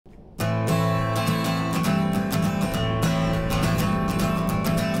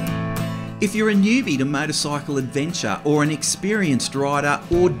If you're a newbie to motorcycle adventure or an experienced rider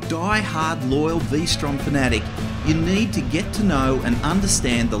or die-hard loyal V-Strom fanatic, you need to get to know and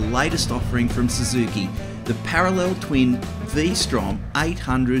understand the latest offering from Suzuki, the parallel twin V-Strom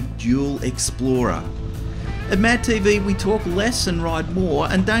 800 Dual Explorer. At Mad TV we talk less and ride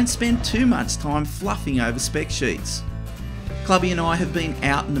more and don't spend too much time fluffing over spec sheets. Clubby and I have been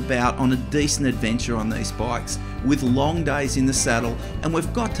out and about on a decent adventure on these bikes, with long days in the saddle, and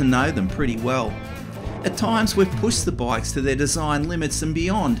we've got to know them pretty well. At times we've pushed the bikes to their design limits and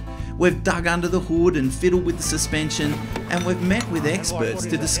beyond. We've dug under the hood and fiddled with the suspension, and we've met with experts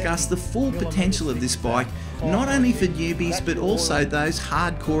to discuss the full potential of this bike, not only for newbies but also those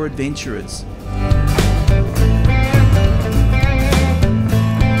hardcore adventurers.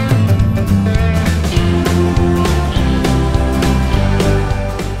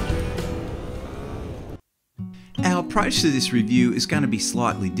 Our approach to this review is going to be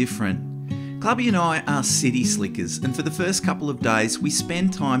slightly different. Clubby and I are city slickers, and for the first couple of days we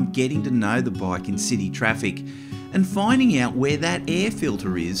spend time getting to know the bike in city traffic and finding out where that air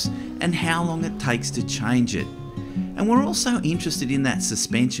filter is and how long it takes to change it. And we're also interested in that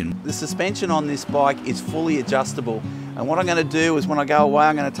suspension. The suspension on this bike is fully adjustable, and what I'm going to do is when I go away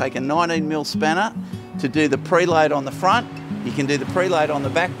I'm going to take a 19mm spanner to do the preload on the front. You can do the preload on the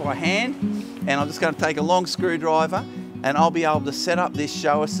back by hand. And I'm just going to take a long screwdriver and I'll be able to set up this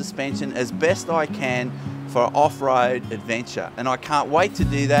Showa suspension as best I can for off-road adventure. And I can't wait to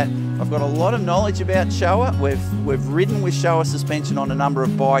do that. I've got a lot of knowledge about Showa. We've ridden with Showa suspension on a number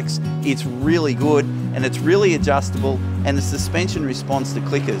of bikes. It's really good and it's really adjustable, and the suspension responds to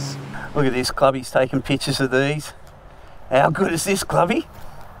clickers. Look at this, Clubby's taking pictures of these. How good is this, Clubby?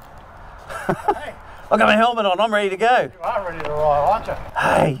 Hey. I've got my helmet on, I'm ready to go. You are ready to ride, aren't you?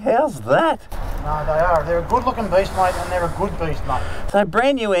 Hey, how's that? No, they are. They're a good looking beast, mate, and they're a good beast, mate. So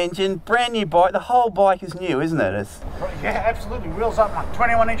brand new engine, brand new bike, the whole bike is new, isn't it? Yeah, absolutely. Wheels up, mate.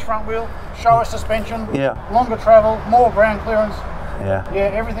 21-inch front wheel, Showa suspension, yeah, longer travel, more ground clearance. Yeah.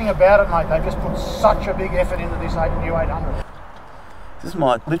 Yeah, everything about it, mate. They just put such a big effort into this new 800. This is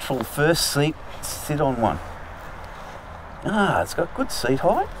my literal first seat, sit on one. Ah, it's got good seat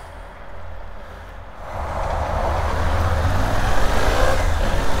height.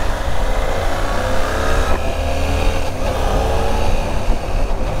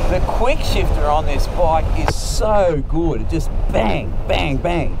 The quick shifter on this bike is so good. It just bang, bang,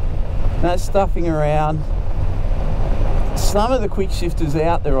 bang. No stuffing around. Some of the quick shifters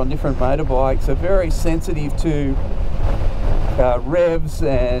out there on different motorbikes are very sensitive to revs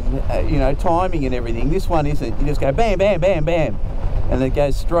and you know, timing and everything. This one isn't. You just go bam, bam, bam, bam, and it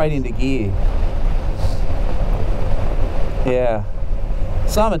goes straight into gear. Yeah.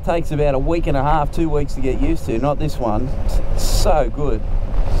 Some it takes about a week and a half, 2 weeks to get used to. Not this one. It's so good.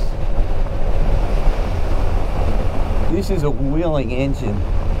 This is a willing engine,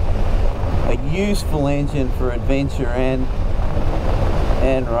 a useful engine for adventure and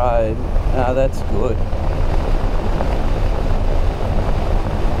road. Oh, that's good.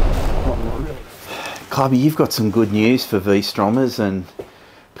 Clubby, you've got some good news for V-Strommers and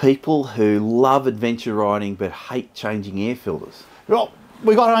people who love adventure riding but hate changing air filters. Well,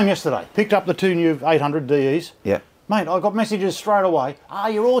 we got home yesterday, picked up the two new 800Ds. Yeah. Mate, I got messages straight away.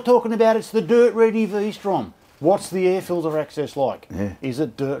 You're all talking about it's the dirt ready V-Strom. What's the air filter access like? Yeah. Is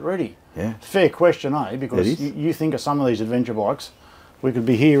it dirt ready? Yeah. Fair question, eh? Because you think of some of these adventure bikes, we could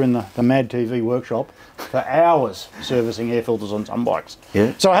be here in the Mad TV workshop for hours servicing air filters on some bikes.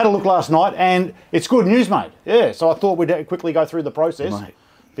 Yeah. So I had a look last night and it's good news, mate. Yeah, so I thought we'd quickly go through the process, mate,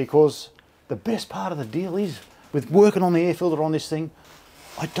 because the best part of the deal is, with working on the air filter on this thing,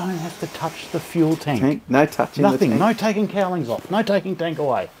 I don't have to touch the fuel tank. No touching Nothing, the tank. no taking cowlings off, no taking tank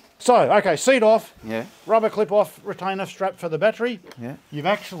away. So, okay, seat off, yeah, rubber clip off, retainer strap for the battery. Yeah. You've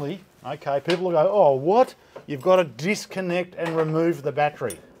actually, okay, people will go, oh, what? You've got to disconnect and remove the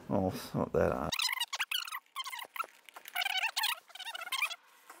battery. Oh, it's not that hard.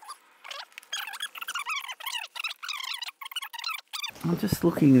 I'm just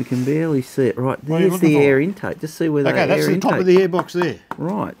looking, you can barely see it. Right, there's the air intake. Just see where the air intake. Okay, that's the top of the airbox there.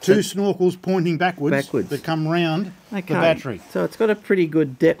 Right. Two snorkels pointing backwards that come round the battery. So it's got a pretty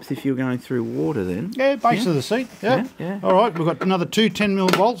good depth if you're going through water then. Yeah, base of the seat. Yeah. All right, we've got another two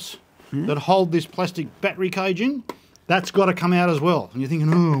 10mm bolts that hold this plastic battery cage in. That's got to come out as well. And you're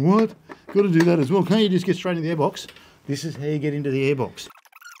thinking, oh, what? Got to do that as well. Can't you just get straight into the airbox? This is how you get into the airbox.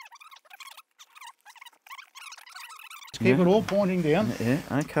 Keep it all pointing down. Yeah,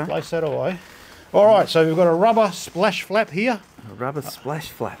 okay. Place that away. All right, so we've got a rubber splash flap here. A rubber splash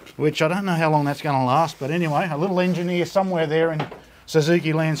flap. Which I don't know how long that's going to last, but anyway, a little engine here somewhere there in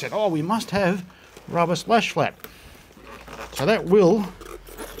Suzuki Land said, oh, we must have rubber splash flap. So that will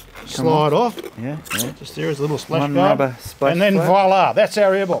slide off. Yeah, yeah. Just there is a little splash One guard. rubber splash and then flap. voila, that's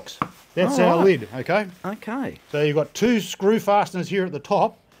our airbox. That's our right. lid, okay? Okay. So you've got 2 screw fasteners here at the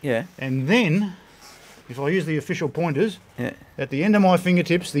top. Yeah. And then, if I use the official pointers, Yeah. at the end of my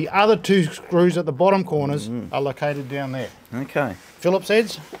fingertips, the other 2 screws at the bottom corners are located down there. Okay. Phillips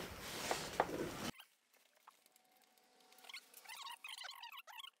heads.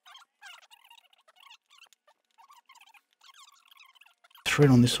 Thread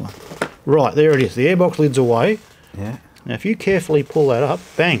on this one. Right, there it is. The airbox lid's away. Yeah. Now, if you carefully pull that up,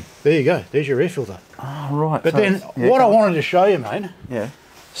 bang, there you go. There's your air filter. Oh, right. But so then, it's- yeah, what I come on. wanted to show you, mate, Yeah.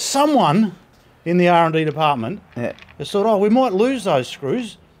 someone in the R&D department Yeah. has thought, oh, we might lose those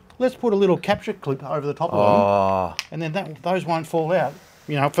screws. Let's put a little capture clip over the top of them, Oh. and then those won't fall out,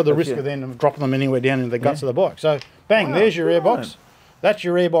 you know, for the risk of then dropping them anywhere down into the guts of the bike. So, bang, Wow, there's your right. airbox. That's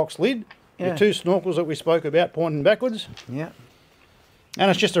your airbox lid. Yeah. Your 2 snorkels that we spoke about pointing backwards. Yeah. And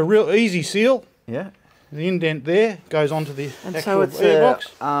it's just a real easy seal. Yeah. The indent there goes onto the And actual so it's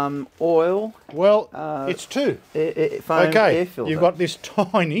airbox. oil. Well, it's 2. Foam Okay, air filter. you've got this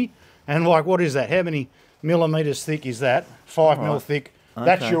tiny, and like, what is that? How many millimetres thick is that? 5 mil thick.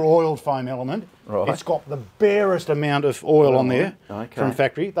 That's Okay. your oiled foam element. Right. It's got the barest amount of oil on there Okay. from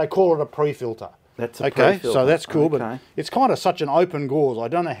factory. They call it a pre-filter. That's a Okay, pre-filter. so that's cool, Okay. but it's kind of such an open gauze. I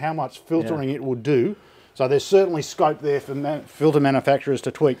don't know how much filtering it will do. So there's certainly scope there for filter manufacturers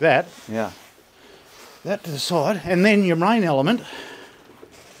to tweak that. Yeah. That to the side, and then your main element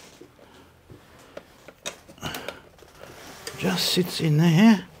just sits in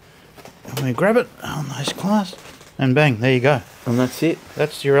there. And we grab it on those clasps, and bang, there you go. And that's it.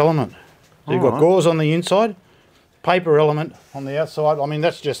 That's your element. So you've got Alright. gauze on the inside, paper element on the outside. I mean,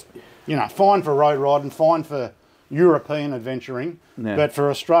 that's just, you know, fine for road riding, fine for European adventuring, Yeah. but for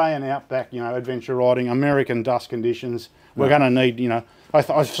Australian outback, you know, adventure riding, American dust conditions, we're going to need, you know,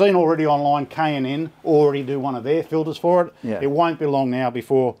 I've seen already online K&N already do one of their filters for it. Yeah. It won't be long now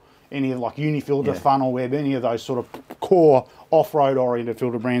before any of like Unifilter, Yeah. Funnel Web, any of those sort of core off-road oriented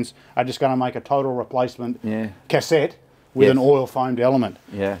filter brands are just going to make a total replacement Yeah. cassette with Yes. an oil foamed element.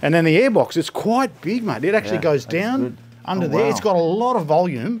 Yeah. And then the airbox, it's quite big, mate. It actually Yeah, goes that's down good. under Oh, there. wow. It's got a lot of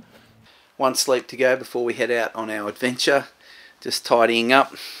volume. One sleep to go before we head out on our adventure. Just tidying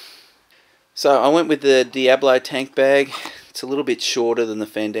up. So I went with the Diablo tank bag. It's a little bit shorter than the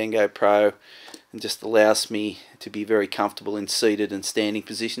Fandango Pro and just allows me to be very comfortable in seated and standing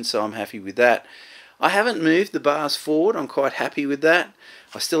position, so I'm happy with that. I haven't moved the bars forward. I'm quite happy with that.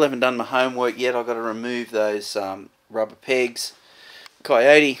 I still haven't done my homework yet. I've got to remove those rubber pegs.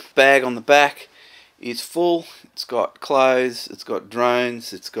 Coyote bag on the back is full. It's got clothes, it's got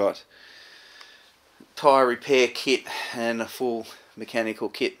drones, it's got tyre repair kit and a full mechanical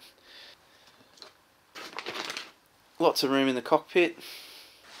kit. Lots of room in the cockpit.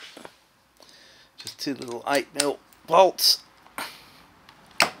 Just 2 little 8mm bolts.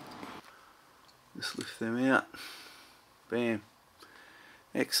 Just lift them out. Bam.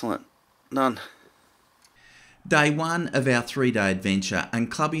 Excellent. None. Day 1 of our 3-day adventure,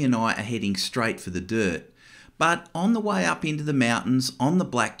 and Clubby and I are heading straight for the dirt. But on the way up into the mountains, on the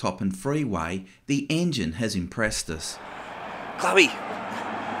blacktop and freeway, the engine has impressed us. Clubby,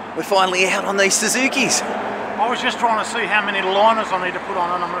 we're finally out on these Suzukis. I was just trying to see how many liners I need to put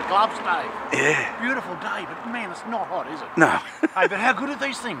on them at gloves day. Yeah. Beautiful day, but man, it's not hot, is it? No. Hey, but how good are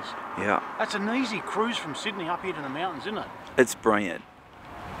these things? Yeah. That's an easy cruise from Sydney up here to the mountains, isn't it? It's brilliant.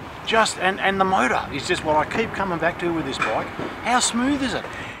 Just, and the motor is just what I keep coming back to with this bike. How smooth is it?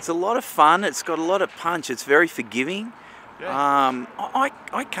 It's a lot of fun. It's got a lot of punch. It's very forgiving. Yeah.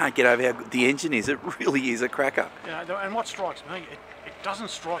 I can't get over how good the engine is. It really is a cracker. You know, and what strikes me, it doesn't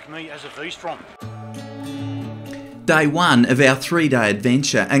strike me as a V-Strom. Day 1 of our 3-day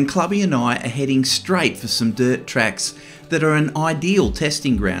adventure, and Clubby and I are heading straight for some dirt tracks that are an ideal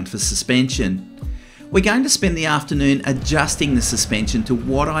testing ground for suspension. We're going to spend the afternoon adjusting the suspension to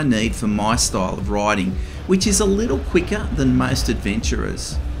what I need for my style of riding, which is a little quicker than most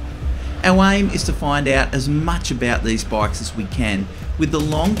adventurers. Our aim is to find out as much about these bikes as we can, with the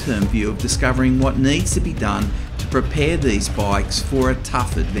long-term view of discovering what needs to be done to prepare these bikes for a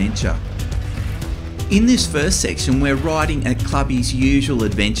tough adventure. In this first section, we're riding at Clubby's usual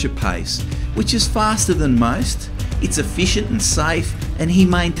adventure pace, which is faster than most, it's efficient and safe, and he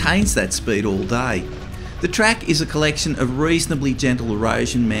maintains that speed all day. The track is a collection of reasonably gentle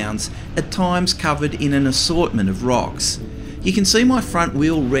erosion mounds, at times covered in an assortment of rocks. You can see my front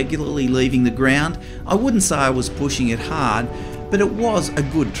wheel regularly leaving the ground. I wouldn't say I was pushing it hard, but it was a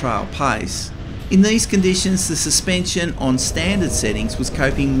good trail pace. In these conditions, the suspension on standard settings was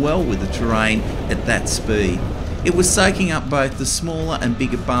coping well with the terrain at that speed. It was soaking up both the smaller and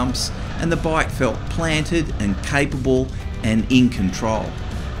bigger bumps, and the bike felt planted and capable and in control.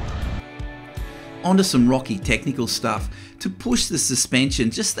 Onto some rocky technical stuff. To push the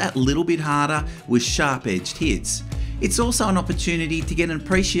suspension just that little bit harder with sharp-edged hits. It's also an opportunity to get an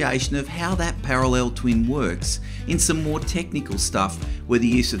appreciation of how that parallel twin works in some more technical stuff where the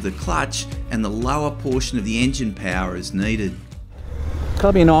use of the clutch and the lower portion of the engine power is needed.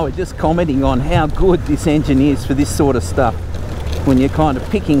 Clubby and I were just commenting on how good this engine is for this sort of stuff. When you're kind of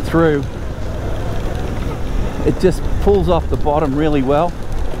picking through, it just pulls off the bottom really well.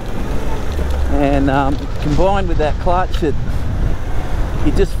 And combined with that clutch,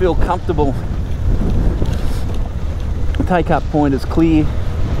 you just feel comfortable. The take-up point is clear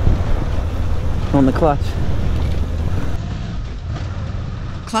on the clutch.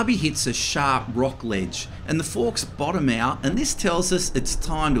 Clubby hits a sharp rock ledge and the forks bottom out, and this tells us it's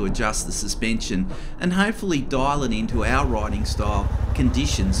time to adjust the suspension and hopefully dial it into our riding style,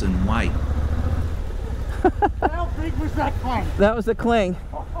 conditions and weight. How big was that clang? That was the clang.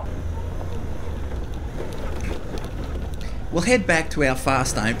 We'll head back to our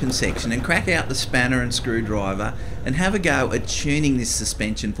fast open section and crack out the spanner and screwdriver and have a go at tuning this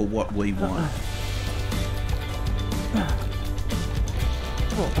suspension for what we want.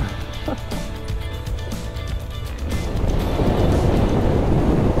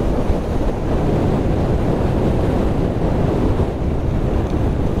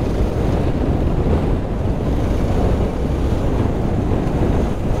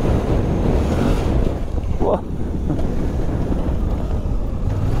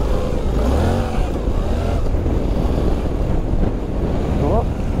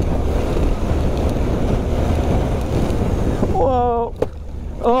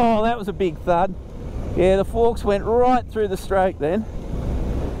 Was a big thud. Yeah, the forks went right through the stroke then.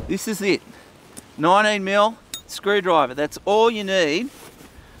 This is it. 19mm screwdriver. That's all you need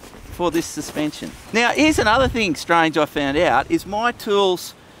for this suspension. Now, here's another thing strange I found out, is my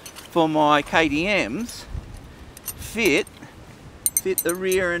tools for my KTMs fit the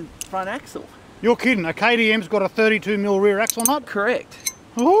rear and front axle. You're kidding, a KTM's got a 32mm rear axle nut? Correct.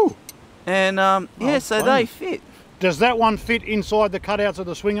 Ooh. And yeah, so they fit. Does that one fit inside the cutouts of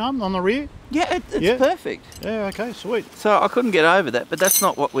the swing arm on the rear? Yeah, it's perfect. Yeah, okay, sweet. So I couldn't get over that, but that's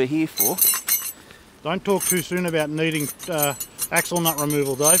not what we're here for. Don't talk too soon about needing axle nut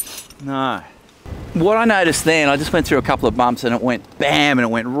removal, Dave. No. What I noticed then, I just went through a couple of bumps and it went bam, and it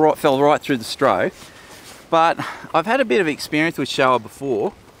went right, fell right through the stroke. But I've had a bit of experience with Showa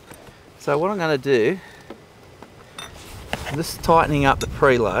before. So what I'm going to do, I'm just tightening up the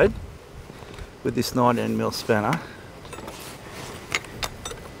preload with this 19mm spanner.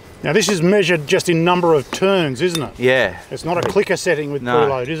 Now this is measured just in number of turns, isn't it? Yeah. It's not a clicker setting with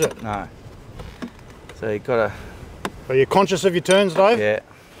preload, is it? No. So you've got to... Are you conscious of your turns, Dave? Yeah.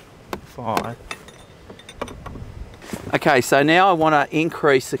 Fine. Okay, so now I want to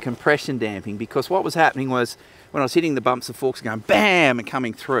increase the compression damping, because what was happening was when I was hitting the bumps, the forks are going BAM and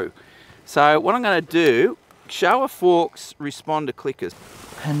coming through. So what I'm going to do, Showa forks respond to clickers.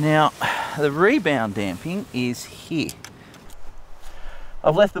 And now the rebound damping is here.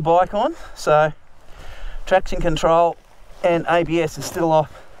 I've left the bike on, so traction control and ABS is still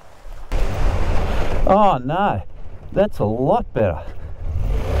off. Oh no, that's a lot better.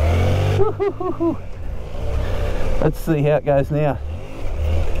 Let's see how it goes now.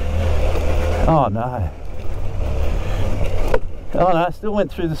 Oh no. Oh no, still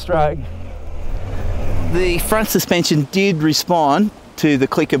went through the stroke. The front suspension did respond to the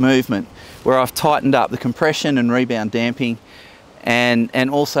clicker movement, where I've tightened up the compression and rebound damping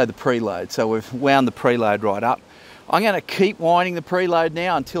and also the preload. So we've wound the preload right up. I'm going to keep winding the preload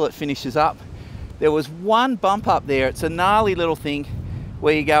now until it finishes up. There was one bump up there. It's a gnarly little thing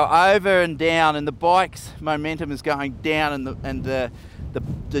where you go over and down and the bike's momentum is going down and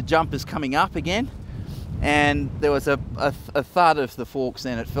the jump is coming up again. And there was a thud of the forks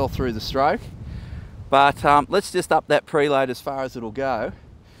then. It fell through the stroke. But let's just up that preload as far as it'll go.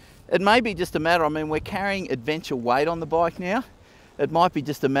 It may be just a matter, I mean, we're carrying Adventure weight on the bike now. It might be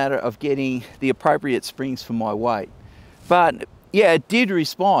just a matter of getting the appropriate springs for my weight. But yeah, it did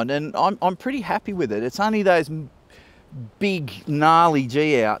respond, and I'm pretty happy with it. It's only those big gnarly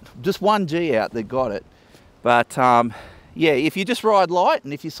G out, just one G out that got it. But yeah, if you just ride light,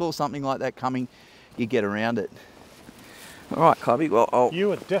 and if you saw something like that coming, you get around it. All right, Clubby, well,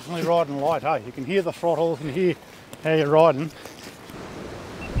 You are definitely riding light, hey? You can hear the throttle, you can hear how you're riding.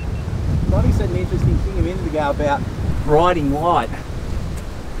 Clubby said an interesting thing a minute ago about riding light.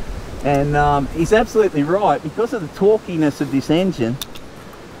 And he's absolutely right. Because of the torquiness of this engine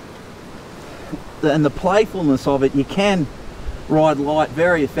and the playfulness of it, you can ride light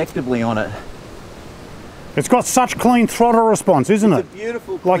very effectively on it. It's got such clean throttle response, isn't it? It's a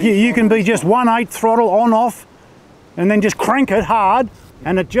beautiful like you can be just 1/8 throttle on off and then just crank it hard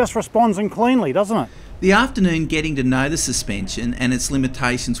and it just responds in cleanly, doesn't it? The afternoon getting to know the suspension and its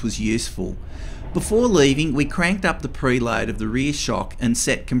limitations was useful. Before leaving, we cranked up the preload of the rear shock and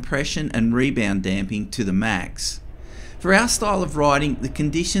set compression and rebound damping to the max. For our style of riding, the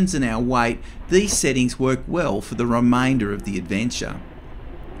conditions and our weight, these settings work well for the remainder of the adventure.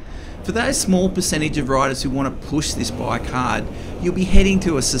 For those small percentage of riders who want to push this bike hard, you'll be heading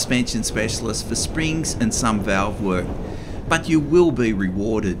to a suspension specialist for springs and some valve work, but you will be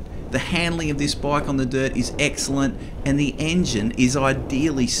rewarded. The handling of this bike on the dirt is excellent and the engine is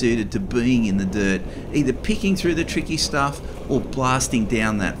ideally suited to being in the dirt, either picking through the tricky stuff or blasting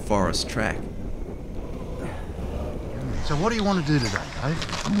down that forest track. So what do you want to do today,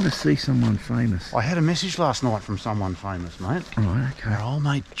 Dave? I want to see someone famous. I had a message last night from someone famous, mate. Right, okay. Our old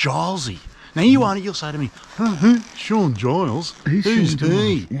mate Gilesy. Now you'll say to me, who? Shawn Giles? Who's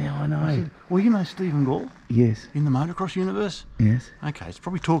he? Yeah, I know. I said, well, you know Stephen Gall? Yes. In the motocross universe? Yes. Okay, it's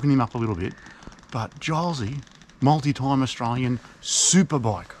probably talking him up a little bit, but Gilesy, multi-time Australian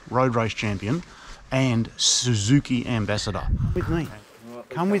superbike road race champion and Suzuki Ambassador. With me.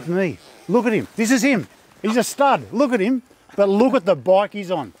 Come with me. Look at him. This is him. He's a stud. Look at him, but look at the bike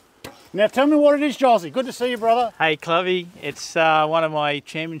he's on. Now tell me what it is, Gilesy. Good to see you, brother. Hey, Clovey. It's one of my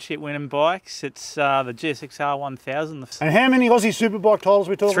championship winning bikes. It's the GSXR 1000. And how many Aussie superbike titles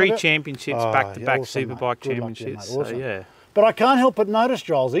are we talking about? 3 championships, back-to-back awesome, superbike mate. championships. Good luck to you, mate. So, Awesome. yeah. But I can't help but notice,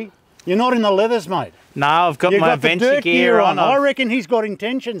 Gilesy, you're not in the leathers, mate. No, I've got my adventure gear on. I reckon he's got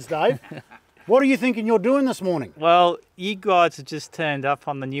intentions, Dave. What are you thinking you're doing this morning? Well, you guys have just turned up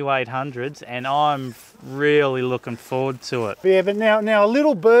on the new 800s and I'm really looking forward to it. Yeah, but now a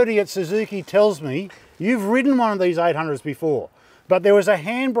little birdie at Suzuki tells me you've ridden one of these 800s before, but there was a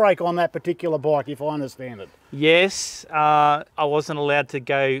handbrake on that particular bike, if I understand it. Yes, I wasn't allowed to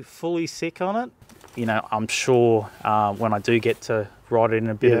go fully sick on it. You know, I'm sure when I do get to ride it in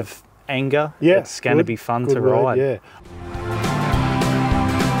a bit of anger, it's going to be fun to ride. Yeah.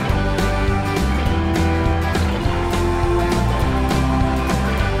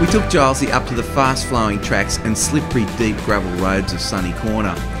 We took Gilesy up to the fast-flowing tracks and slippery deep gravel roads of Sunny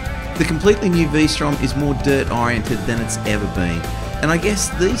Corner. The completely new V-Strom is more dirt-oriented than it's ever been, and I guess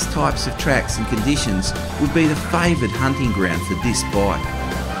these types of tracks and conditions would be the favoured hunting ground for this bike.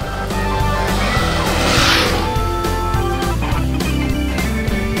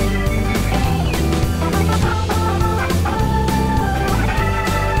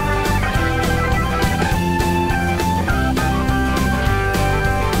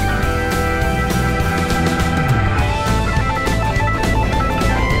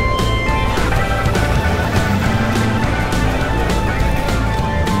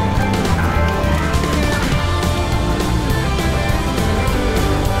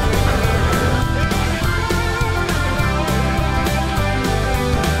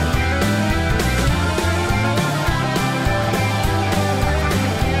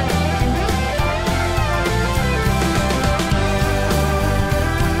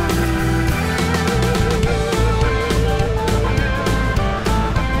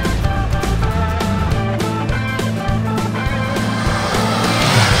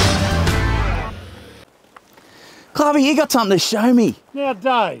 Clive, you got something to show me. Now,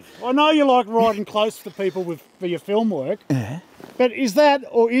 Dave, I know you like riding close to people for your film work, but is that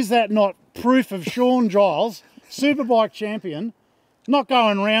or is that not proof of Shawn Giles, superbike champion, not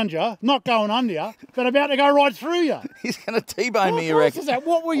going round you, not going under you, but about to go right through you? He's going to T-bone me, you reckon?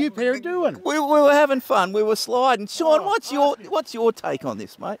 What were you pair doing? We were having fun. We were sliding. Shawn, what's your take on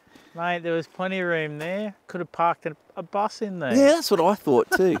this, mate? Mate, there was plenty of room there. Could have parked a bus in there. Yeah, that's what I thought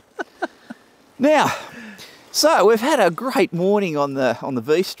too. Now, so we've had a great morning on the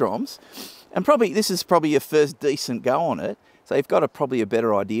V-Stroms, and this is probably your first decent go on it, so you've got probably a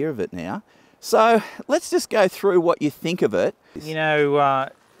better idea of it now. So let's just go through what you think of it. You know,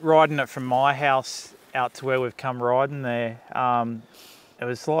 riding it from my house out to where we've come riding there, it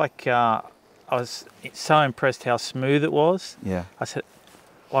was like, I was so impressed how smooth it was. Yeah. I said,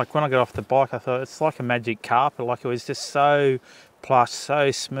 like when I got off the bike, I thought it's like a magic carpet. Like it was just so plush,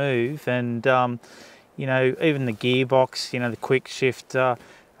 so smooth, and you know, even the gearbox, you know, the quick shifter,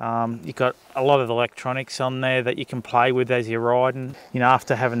 you've got a lot of electronics on there that you can play with as you're riding. You know,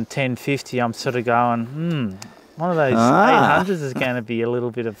 after having 1050, I'm sort of going, one of those 800s is going to be a little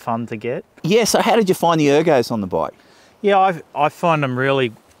bit of fun to get. Yeah, so how did you find the ergos on the bike? Yeah, I find them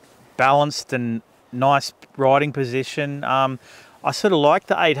really balanced and nice riding position. I sort of like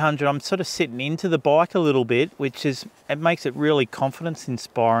the 800. I'm sort of sitting into the bike a little bit, it makes it really confidence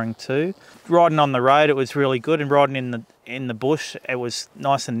inspiring too. Riding on the road, it was really good, and riding in the bush, it was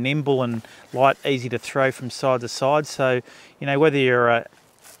nice and nimble and light, easy to throw from side to side. So, you know, whether you're a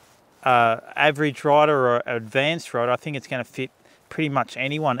average rider or an advanced rider, I think it's going to fit pretty much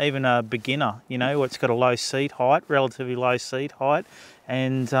anyone, even a beginner. You know, it's got a low seat height, relatively low seat height,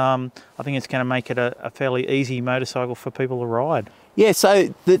 and I think it's going to make it a fairly easy motorcycle for people to ride. Yeah,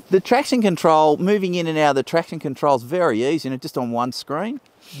 so the traction control, moving in and out of the traction control is very easy, and just on one screen.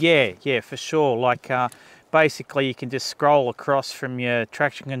 Yeah, for sure. Like basically you can just scroll across from your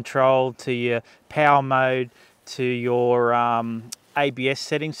traction control to your power mode to your ABS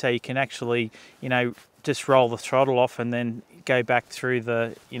settings, so you can actually, you know, just roll the throttle off and then go back through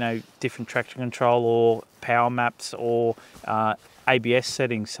the, you know, different traction control or power maps or ABS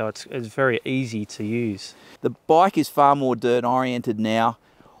settings. So it's very easy to use. The bike is far more dirt oriented now.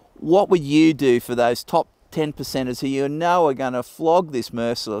 What would you do for those top 10%ers who you know are going to flog this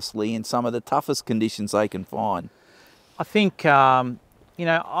mercilessly in some of the toughest conditions they can find? I think you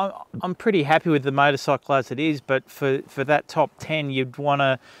know, I'm pretty happy with the motorcycle as it is, but for that top 10, you'd want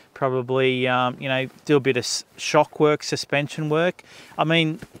to probably, you know, do a bit of shock work, suspension work. I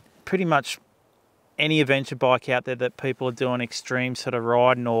mean, pretty much any adventure bike out there that people are doing extreme sort of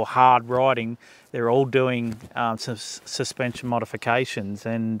riding or hard riding, they're all doing some suspension modifications,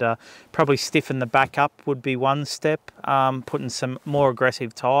 and probably stiffen the back up would be one step, putting some more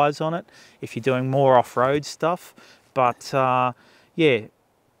aggressive tyres on it if you're doing more off-road stuff. But yeah,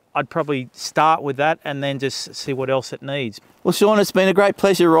 I'd probably start with that and then just see what else it needs. Well, Shawn, it's been a great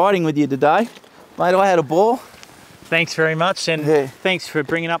pleasure riding with you today. Mate, I had a ball. Thanks very much, and thanks for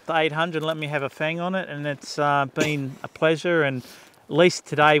bringing up the 800 and letting me have a fang on it, and it's been a pleasure. And at least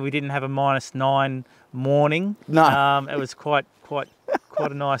today we didn't have a -9 morning. No. It was quite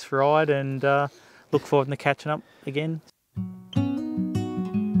a nice ride, and look forward to catching up again.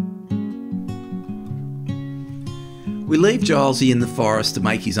 We leave Gilesy in the forest to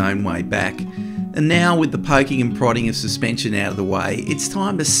make his own way back, and now with the poking and prodding of suspension out of the way, it's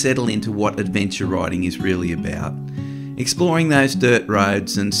time to settle into what adventure riding is really about. Exploring those dirt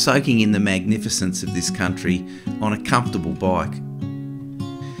roads and soaking in the magnificence of this country on a comfortable bike.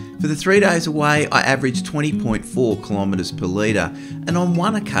 For the 3 days away, I averaged 20.4 kilometres per litre, and on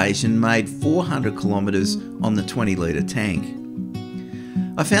one occasion made 400 kilometres on the 20-litre tank.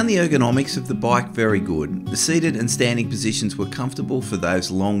 I found the ergonomics of the bike very good. The seated and standing positions were comfortable for those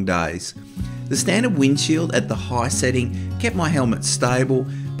long days. The standard windshield at the high setting kept my helmet stable,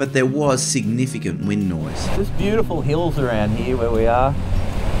 but there was significant wind noise. Just beautiful hills around here where we are.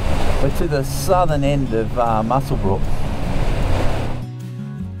 We're to the southern end of Muswellbrook.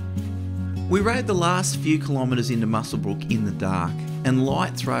 We rode the last few kilometres into Muswellbrook in the dark, and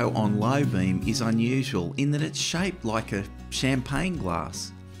light throw on low beam is unusual in that it's shaped like a champagne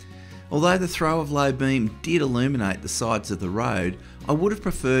glass. Although the throw of low beam did illuminate the sides of the road, I would have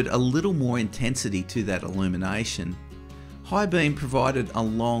preferred a little more intensity to that illumination. High beam provided a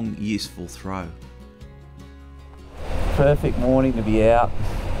long, useful throw. Perfect morning to be out.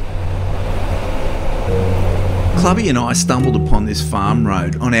 Clubby and I stumbled upon this farm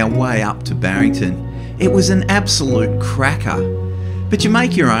road on our way up to Barrington. It was an absolute cracker. But you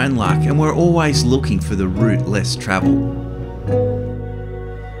make your own luck, and we're always looking for the route less travelled.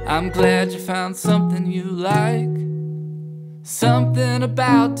 I'm glad you found something you like, something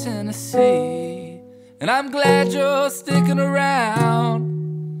about Tennessee. And I'm glad you're sticking around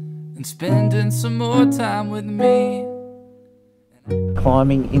and spending some more time with me.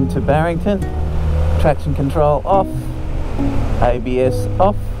 Climbing into Barrington, traction control off, ABS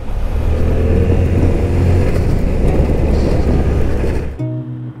off.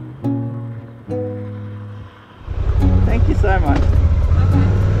 Thank you so much.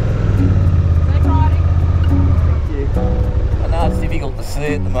 I know it's difficult to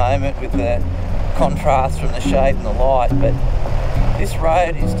see at the moment with the contrast from the shade and the light, but this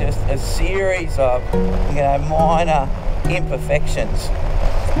road is just a series of, you know, minor imperfections.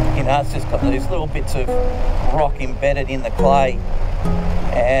 You know, it's just got these little bits of rock embedded in the clay,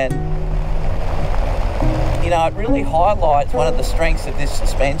 and you know, it really highlights one of the strengths of this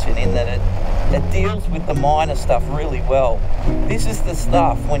suspension in that it deals with the minor stuff really well. This is the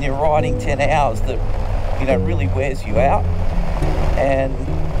stuff when you're riding 10 hours that, you know, really wears you out. And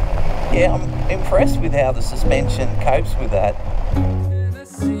yeah, I'm impressed with how the suspension copes with that.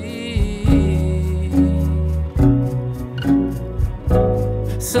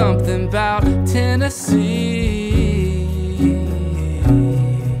 Something about Tennessee.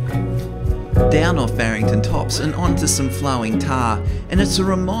 down off Barrington Tops and onto some flowing tar, and it's a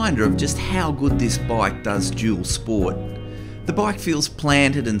reminder of just how good this bike does dual sport. The bike feels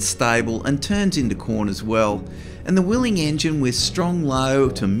planted and stable and turns into corners well, and the Willing engine with strong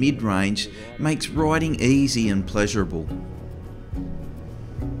low to mid-range makes riding easy and pleasurable.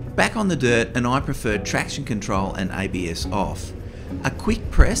 Back on the dirt, and I preferred traction control and ABS off. A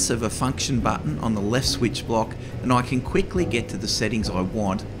quick press of a function button on the left switch block and I can quickly get to the settings I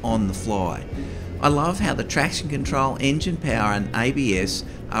want on the fly. I love how the traction control, engine power and ABS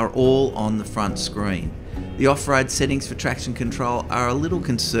are all on the front screen. The off-road settings for traction control are a little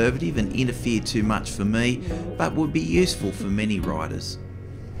conservative and interfere too much for me, but would be useful for many riders.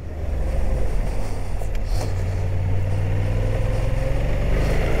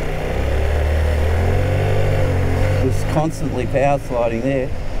 Just constantly power sliding there.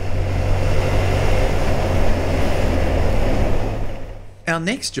 Our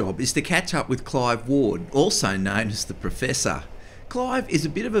next job is to catch up with Clive Ward, also known as the Professor. Clive is a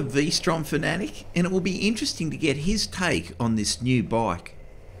bit of a V-Strom fanatic, and it will be interesting to get his take on this new bike.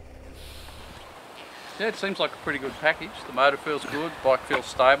 Yeah, it seems like a pretty good package. The motor feels good, bike feels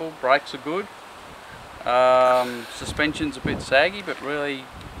stable, brakes are good. Suspension's a bit saggy, but really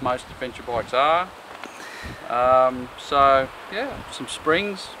most adventure bikes are. So yeah, some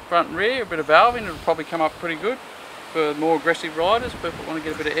springs front and rear, a bit of valving, it'll probably come up pretty good for more aggressive riders, people want to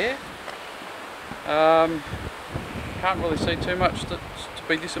get a bit of air. Can't really see too much to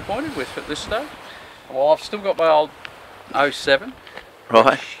be disappointed with at this stage. Well, I've still got my old 07.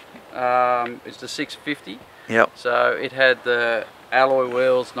 Right. It's the 650. Yep. So it had the alloy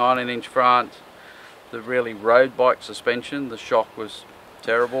wheels, 19-inch front, the really road bike suspension. The shock was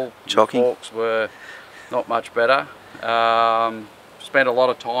terrible. Shocking. The forks were not much better. Spent a lot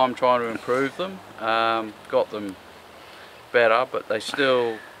of time trying to improve them. Got them better, but they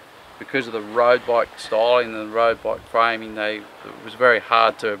still, because of the road bike styling and the road bike framing, it was very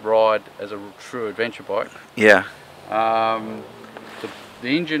hard to ride as a true adventure bike. Yeah. The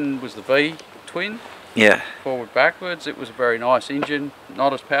engine was the V twin. Yeah. Forward backwards. It was a very nice engine,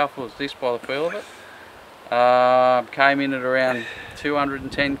 not as powerful as this by the feel of it. Came in at around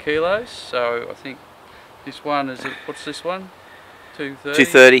 210 kilos, so I think this one is, what's this one? 230?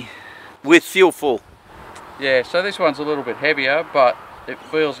 230 with fuel full. Yeah, so this one's a little bit heavier, but it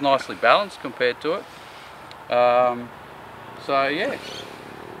feels nicely balanced compared to it. So yeah,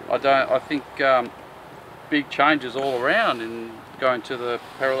 I think big changes all around in going to the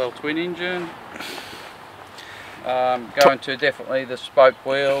parallel twin engine, going to definitely the spoke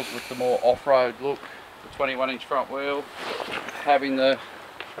wheels with the more off-road look, the 21-inch front wheel, having the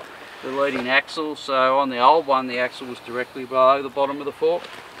leading axle. So on the old one, the axle was directly below the bottom of the fork.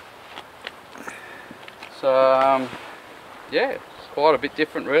 So yeah, it's quite a bit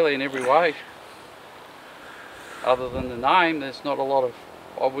different really in every way. Other than the name, there's not a lot of,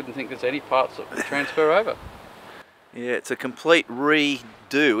 I wouldn't think there's any parts that would transfer over. Yeah, it's a complete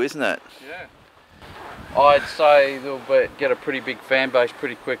redo, isn't it? Yeah. I'd say they'll get a pretty big fan base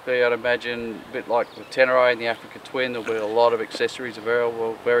pretty quickly. I'd imagine a bit like the Tenere and the Africa Twin, there'll be a lot of accessories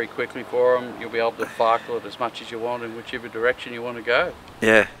available very quickly for them. You'll be able to farkle it as much as you want in whichever direction you want to go.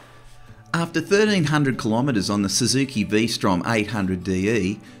 Yeah. After 1,300 kilometres on the Suzuki V-Strom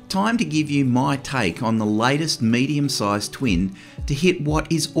 800De, time to give you my take on the latest medium-sized twin to hit what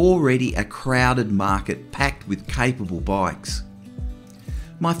is already a crowded market packed with capable bikes.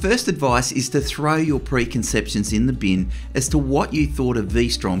 My first advice is to throw your preconceptions in the bin as to what you thought a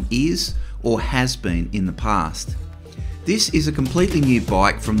V-Strom is or has been in the past. This is a completely new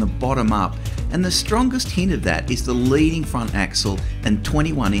bike from the bottom up, and the strongest hint of that is the leading front axle and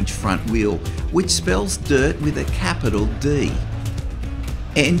 21-inch front wheel, which spells dirt with a capital D.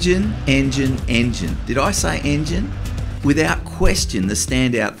 Engine, engine, engine. Did I say engine? Without question, the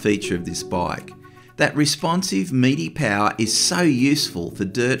standout feature of this bike. That responsive, meaty power is so useful for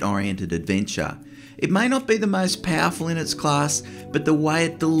dirt-oriented adventure. It may not be the most powerful in its class, but the way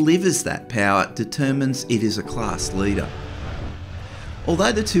it delivers that power determines it is a class leader.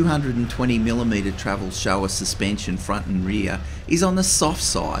 Although the 220mm travel shower suspension front and rear is on the soft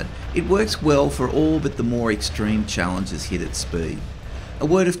side, it works well for all but the more extreme challenges hit at speed. A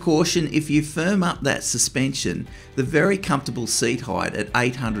word of caution, if you firm up that suspension, the very comfortable seat height at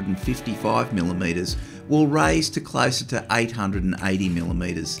 855mm will raise to closer to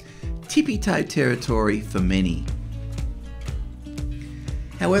 880mm, tippy-toe territory for many.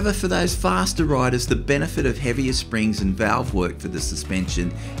 However, for those faster riders, the benefit of heavier springs and valve work for the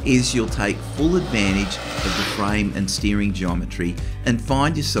suspension is you'll take full advantage of the frame and steering geometry and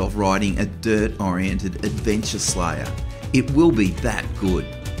find yourself riding a dirt-oriented adventure slayer. It will be that good.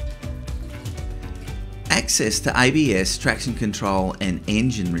 access to ABS, traction control and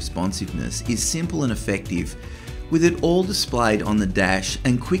engine responsiveness is simple and effective, with it all displayed on the dash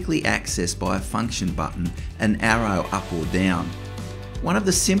and quickly accessed by a function button and arrow up or down. One of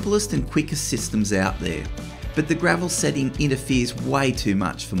the simplest and quickest systems out there, but the gravel setting interferes way too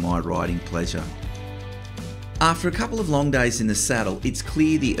much for my riding pleasure. After a couple of long days in the saddle, it's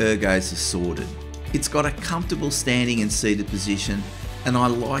clear the ergos are sorted. It's got a comfortable standing and seated position, and I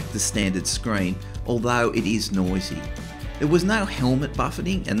like the standard screen, although it is noisy. There was no helmet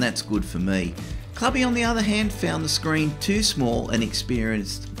buffeting, and that's good for me. Clubby, on the other hand, found the screen too small and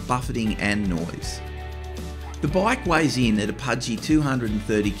experienced buffeting and noise. The bike weighs in at a pudgy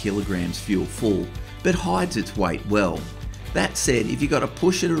 230 kilograms fuel full, but hides its weight well. That said, if you've got to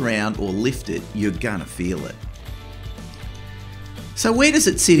push it around or lift it, you're gonna feel it. So where does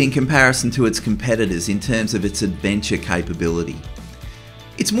it sit in comparison to its competitors in terms of its adventure capability?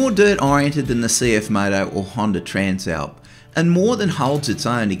 It's more dirt oriented than the CF Moto or Honda Transalp, and more than holds its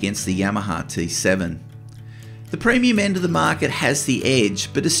own against the Yamaha T7. The premium end of the market has the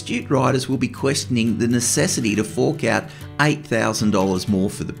edge, but astute riders will be questioning the necessity to fork out $8,000 more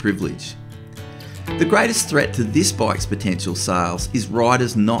for the privilege. The greatest threat to this bike's potential sales is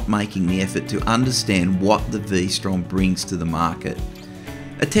riders not making the effort to understand what the V-Strom brings to the market.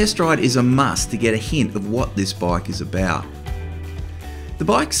 A test ride is a must to get a hint of what this bike is about. The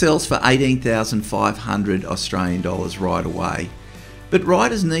bike sells for 18,500 Australian dollars right away, but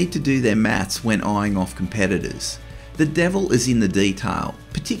riders need to do their maths when eyeing off competitors. The devil is in the detail,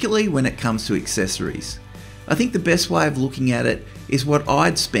 particularly when it comes to accessories. I think the best way of looking at it is what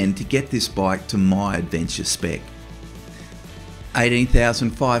I'd spend to get this bike to my adventure spec.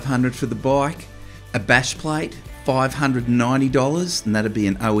 18,500 for the bike, a bash plate, $590, and that'd be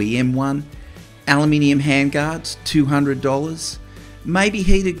an OEM one, aluminium handguards, $200, maybe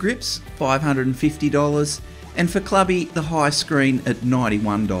heated grips, $550, and for Clubby, the high screen at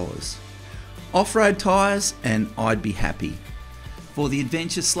 $91. Off-road tyres, and I'd be happy. For the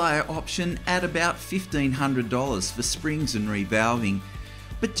Adventure Slayer option, add about $1,500 for springs and revalving,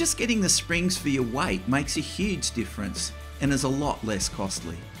 but just getting the springs for your weight makes a huge difference and is a lot less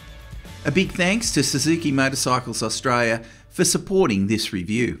costly. A big thanks to Suzuki Motorcycles Australia for supporting this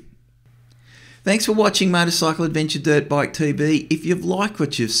review. Thanks for watching Motorcycle Adventure Dirtbike TV. If you've liked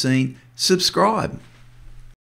what you've seen, subscribe.